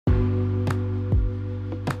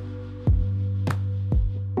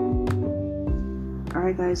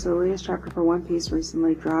Alright guys, so the latest chapter for One Piece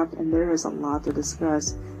recently dropped and there is a lot to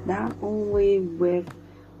discuss. Not only with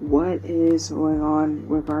what is going on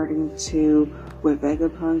regarding to with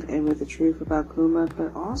Vegapunk and with the truth about Kuma,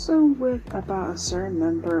 but also with about a certain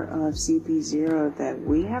member of CP0 that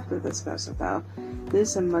we have to discuss about.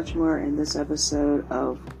 This and much more in this episode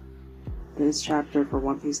of this chapter for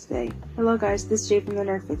One Piece today. Hello guys, this is Jay from the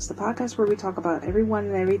Nerd Fix, the podcast where we talk about everyone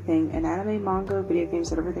and everything in anime, manga, video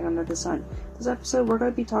games, and everything under the sun. This episode we're going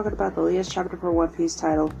to be talking about the latest chapter for One Piece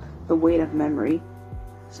titled The Weight of Memory.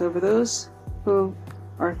 So for those who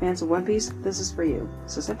are fans of One Piece, this is for you.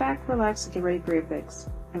 So sit back, relax, and get ready for your fix.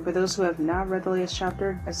 And for those who have not read the latest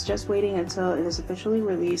chapter, I suggest waiting until it is officially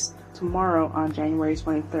released tomorrow on January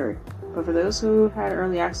 23rd. But for those who had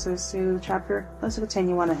early access to the chapter, let's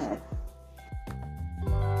continue on ahead.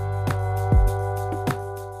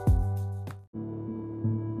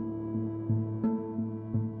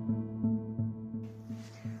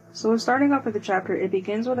 So we're starting off with the chapter. It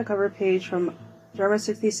begins with a cover page from Drama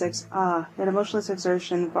 66, An Emotionless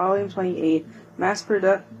Exertion, Volume 28,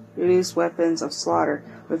 Mass-Produced Weapons of Slaughter,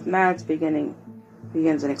 with Mads begins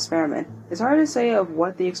an experiment. It's hard to say of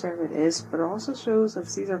what the experiment is, but it also shows a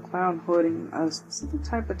Caesar clown holding a specific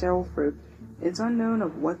type of devil fruit. It's unknown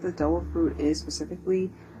of what the devil fruit is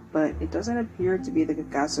specifically, but it doesn't appear to be the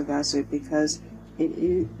Gasugasu because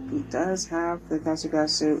he does have the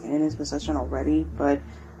Gasugasu in his possession already, but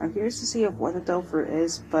I'm curious to see of what the devil fruit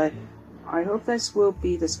is, but I hope this will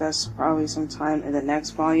be discussed probably sometime in the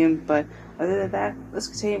next volume, but other than that, let's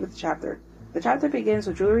continue with the chapter. The chapter begins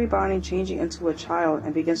with Jewelry Bonnie changing into a child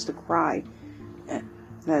and begins to cry.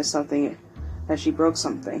 That she broke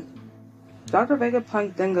something. Dr.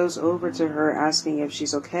 Vegapunk then goes over to her asking if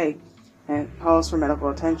she's okay and calls for medical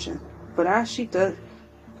attention. But as she does,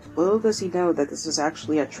 little does he know that this is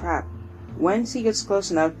actually a trap. Once he gets close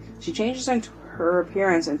enough, she changes into her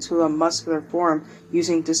appearance into a muscular form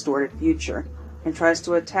using Distorted Future, and tries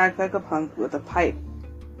to attack Vegapunk with a pipe.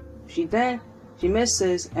 She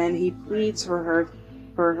misses, and he pleads for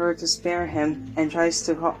her to spare him, and tries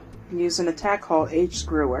to use an attack called Age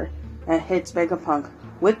Screwer, and hits Vegapunk.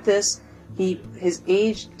 With this, his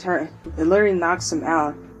age literally knocks him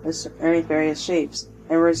out in various shapes,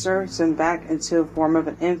 and reserves him back into the form of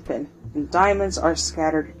an infant, and diamonds are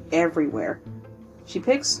scattered everywhere. She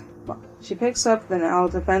picks up the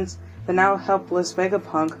now helpless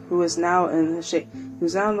Vegapunk, who is now in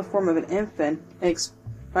the form of an infant, and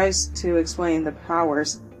tries to explain the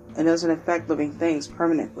powers and doesn't affect living things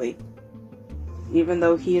permanently, even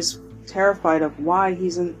though he is terrified of why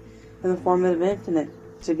he's in the form of an infant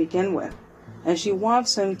to begin with. And she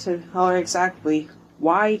wants him to tell her exactly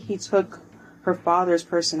why he took her father's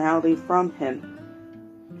personality from him.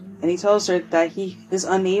 And he tells her that he is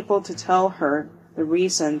unable to tell her the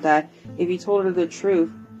reason, that if he told her the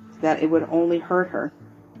truth, that it would only hurt her.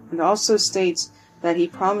 And also states that he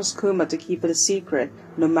promised Kuma to keep it a secret,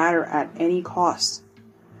 no matter at any cost.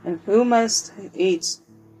 And Kuma states,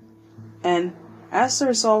 and as a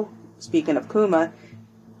result, speaking of Kuma,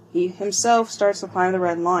 he himself starts to climb the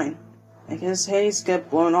red line, and his heads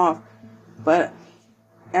get blown off, but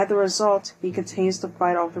as the result, he continues to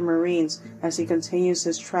fight off the Marines as he continues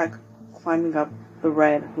his trek climbing up the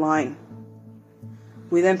red line.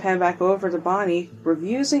 We then pan back over to Bonnie,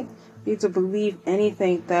 refusing to believe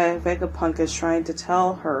anything that Vegapunk is trying to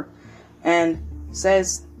tell her, and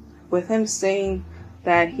says, with him saying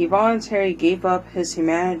that he voluntarily gave up his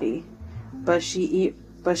humanity, but she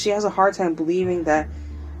has a hard time believing that,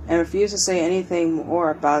 and refuses to say anything more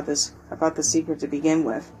about the secret to begin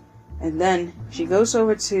with. And then she goes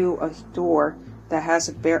over to a door that has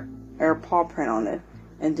a bear paw print on it,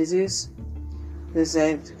 and deduces this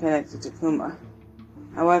is connected to Kuma.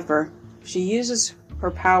 However, she uses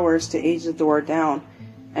her powers to age the door down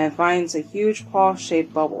and finds a huge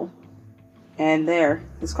paw-shaped bubble. And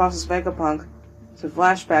this causes Vegapunk to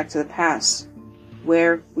flash back to the past,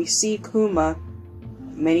 where we see Kuma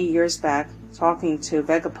many years back talking to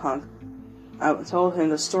Vegapunk. I told him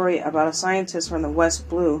the story about a scientist from the West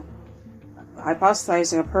Blue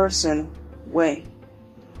hypothesizing a person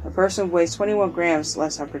weighs 21 grams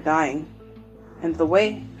less after dying, and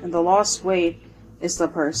the lost weight is the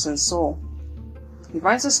person's soul. He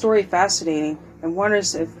finds the story fascinating and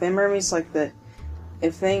wonders if things like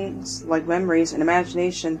memories and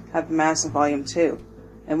imagination have mass in Volume 2,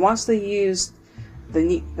 and wants to use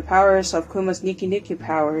the powers of Kuma's Nikki Nikki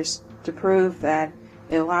powers to prove that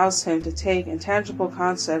it allows him to take intangible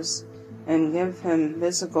concepts and give him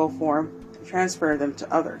physical form and transfer them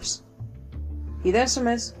to others. He then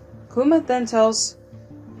submits. Kuma then tells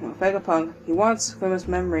Vegapunk he wants Kuma's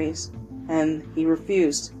memories, and he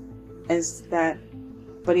refused, and that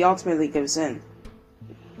but he ultimately gives in.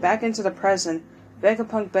 Back into the present,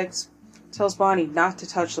 Vegapunk tells Bonnie not to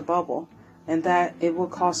touch the bubble, and that it will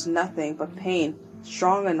cause nothing but pain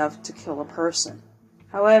strong enough to kill a person.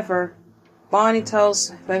 However, Bonnie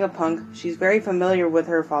tells Vegapunk she's very familiar with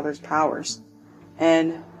her father's powers,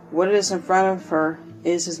 and what is in front of her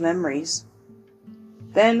is his memories.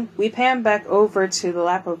 Then we pan back over to the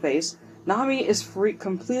Lapo phase. Nami is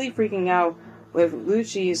completely freaking out with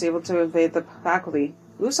Lucci is able to evade the faculty.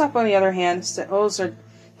 Usopp, on the other hand, tells her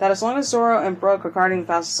that as long as Zoro and Brook are guarding the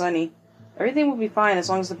Thousand Sunny, everything will be fine as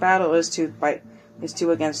long as the battle is 2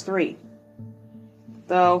 against 3.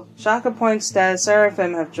 Though Shaka points that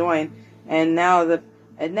Seraphim have joined, and now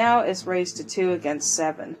it's raised to 2 against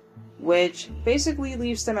 7, which basically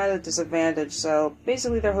leaves them at a disadvantage. So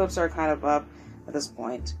basically their hopes are kind of up at this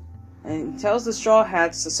point. And he tells the Straw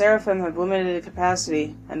Hats the Seraphim have limited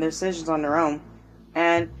capacity and their decisions on their own,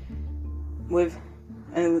 and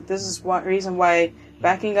this is one reason why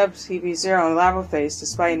backing up CP0 and Lava Face,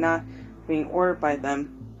 despite not being ordered by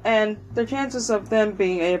them, and their chances of them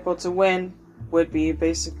being able to win would be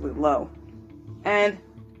basically low. And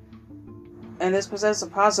this presents a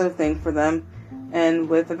positive thing for them, and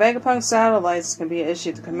with the Vegapunk satellites can be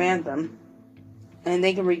issued to command them, and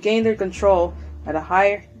they can regain their control at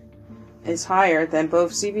higher than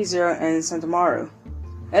both CP0 and Sentomaru.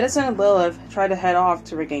 Edison and Lilith try to head off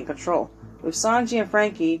to regain control, with Sanji and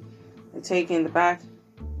Frankie taking them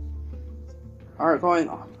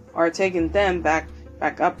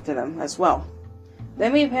back up to them as well.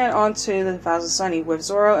 Then we pan on to the Thousand Sunny with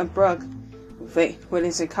Zoro and Brook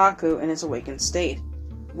witnessing Kaku in his awakened state,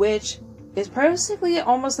 which is basically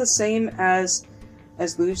almost the same as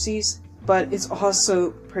Lucy's, but it's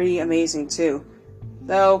also pretty amazing too.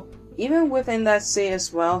 Though, even within that state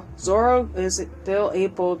as well, Zoro is still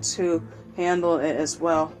able to handle it as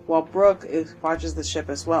well, while Brook watches the ship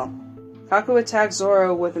as well. Kaku attacks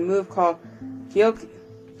Zoro with a move called Kyoko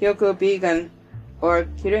Bigan, or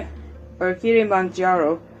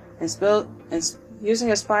Kirimanjaro, and using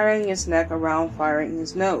his firing his neck around firing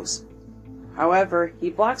his nose. However, he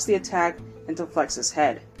blocks the attack and deflects his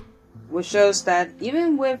head, which shows that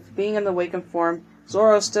even with being in the awakened form,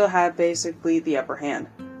 Zoro still had basically the upper hand.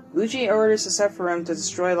 Lucci orders the Sephiroth to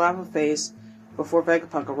destroy Lava Phase before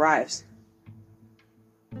Vegapunk arrives.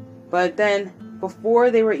 But then,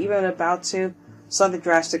 before they were even about to, something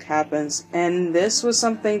drastic happens, and this was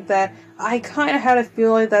something that I kind of had a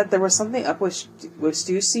feeling that there was something up with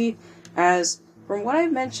Stussy, as from what I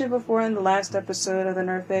mentioned before in the last episode of the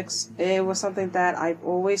Nerfix, it was something that I've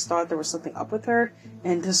always thought there was something up with her,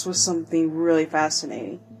 and this was something really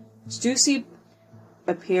fascinating. Stussy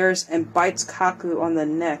appears and bites Kaku on the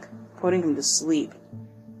neck, putting him to sleep.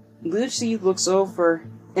 Lucci looks over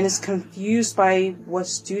and is confused by what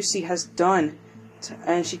Stussy has done,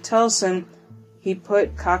 and she tells him he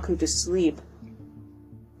put Kaku to sleep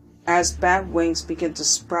as bat wings begin to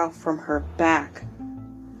sprout from her back,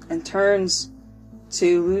 and turns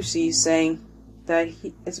to Lucy saying that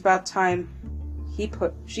it's about time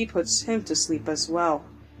she puts him to sleep as well.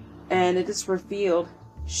 And it is revealed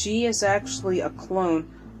she is actually a clone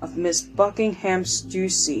of Miss Buckingham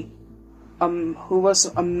Stussy, who was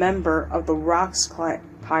a member of the Rocks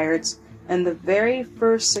Pirates and the very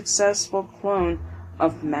first successful clone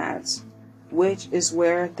of Mads, which is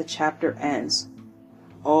where the chapter ends.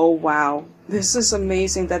 Oh wow, this is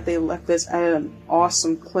amazing that they left this at an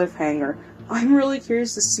awesome cliffhanger. I'm really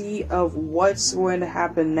curious to see of what's going to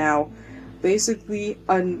happen now. Basically,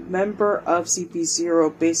 a member of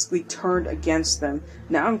CP0 basically turned against them.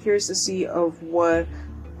 Now I'm curious to see of what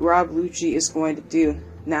Rob Lucci is going to do.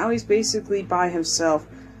 Now he's basically by himself.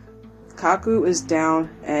 Kaku is down,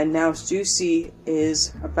 and now Stussy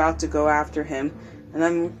is about to go after him. And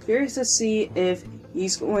I'm curious to see if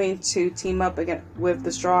he's going to team up again with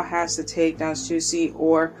the Straw Hats to take down Stussy,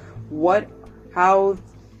 or how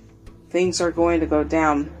things are going to go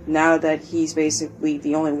down now that he's basically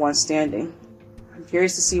the only one standing. I'm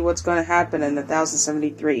curious to see what's going to happen in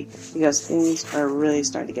 1073, because things are really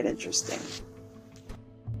starting to get interesting.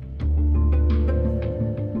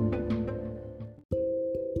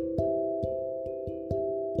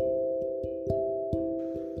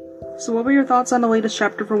 So what were your thoughts on the latest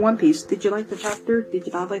chapter for One Piece? Did you like the chapter? Did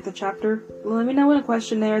you not like the chapter? Well, let me know in a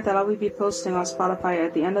questionnaire that I'll be posting on Spotify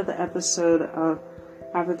at the end of the episode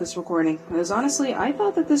after this recording. Because honestly, I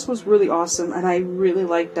thought that this was really awesome, and I really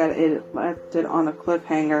liked that it left it on a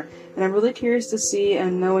cliffhanger. And I'm really curious to see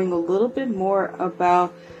and knowing a little bit more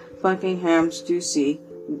about Buckingham Stussy,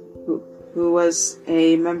 who was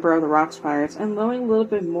a member of the Rocks Pirates, and knowing a little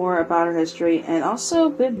bit more about her history, and also a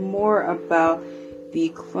bit more about the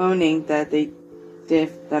cloning that they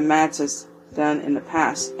that Mads has done in the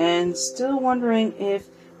past, and still wondering if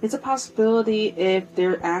it's a possibility if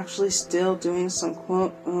they're actually still doing some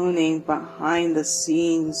cloning behind the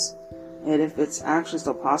scenes, and if it's actually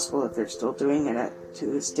still possible if they're still doing it to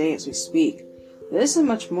this day as we speak. This and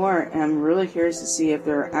much more, and I'm really curious to see if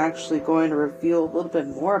they're actually going to reveal a little bit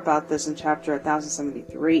more about this in chapter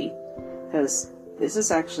 1073, because this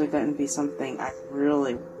is actually going to be something I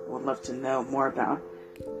really would love to know more about.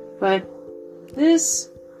 But this,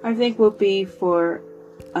 I think, will be for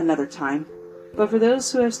another time. But for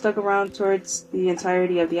those who have stuck around towards the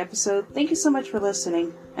entirety of the episode, thank you so much for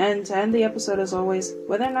listening. And to end the episode, as always,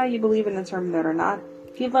 whether or not you believe in the term that or not,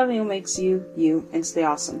 keep loving what makes you, you, and stay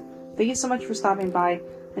awesome. Thank you so much for stopping by,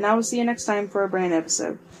 and I will see you next time for a brand new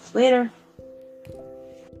episode. Later!